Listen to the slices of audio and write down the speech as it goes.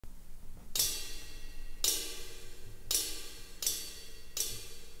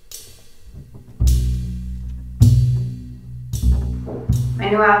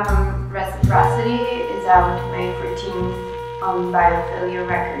new album, Reciprocity, is out May 14th on Biophilia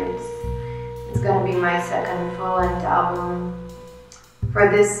Records. It's going to be my second full-length album. For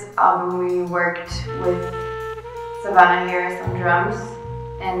this album we worked with Savannah Harris on drums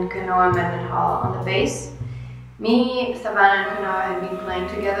and Kanoa Mendenhall on the bass. Me, Savannah and Kanoa had been playing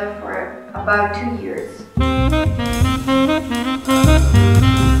together for about 2 years.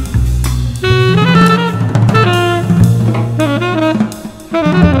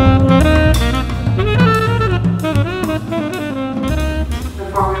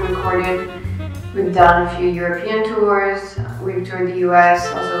 Before we recorded, we've done a few European tours, we've toured the US,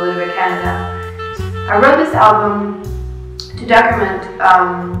 also a little bit Canada. I wrote this album to document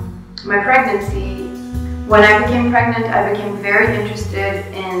my pregnancy. When I became pregnant, I became very interested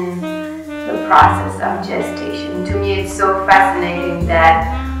in the process of gestation. To me, it's so fascinating that,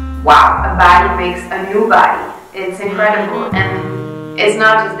 wow, a body makes a new body. It's incredible. And it's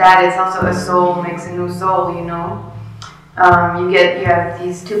not just that, it's also a soul makes a new soul, you know. You have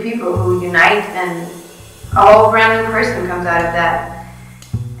these two people who unite and a whole brand new person comes out of that.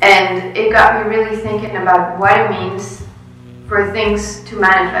 And it got me really thinking about what it means for things to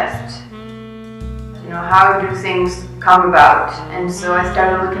manifest. You know, how do things come about? And so I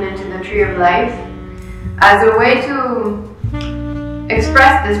started looking into the tree of life as a way to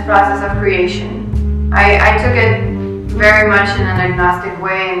express this process of creation. I took it very much in an agnostic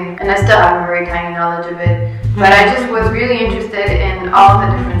way, and I still have a very tiny knowledge of it. But I just was really interested in all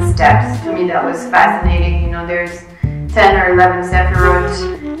the different steps. To me, that was fascinating. You know, there's 10 or 11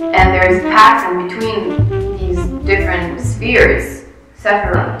 sephirot, and there's paths in between these different spheres,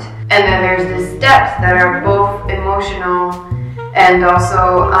 sephirot. And then there's the steps that are both emotional and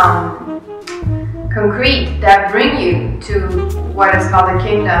also concrete, that bring you to what is called the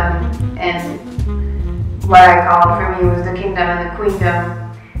kingdom, and what I called for me was the kingdom and the queendom,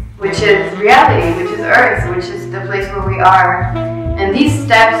 which is reality, which is earth, which is the place where we are. And these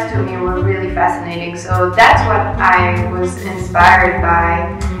steps to me were really fascinating. So that's what I was inspired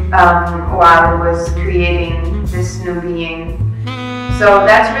by while I was creating this new being. So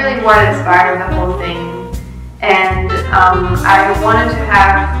that's really what inspired the whole thing. And I wanted to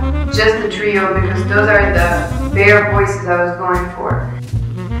have just the trio because those are the bare voices I was going for.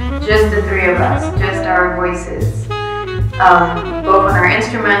 Just the three of us, just our voices. Both on our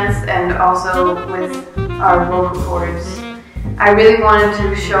instruments and also with our vocal cords. I really wanted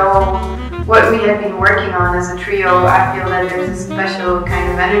to show what we had been working on as a trio. I feel that there's a special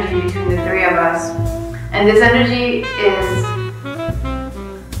kind of energy between the three of us. And this energy is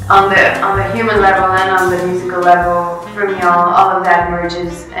on the human level and on the musical level. For me, all of that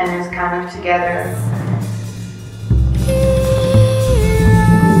merges and is kind of together.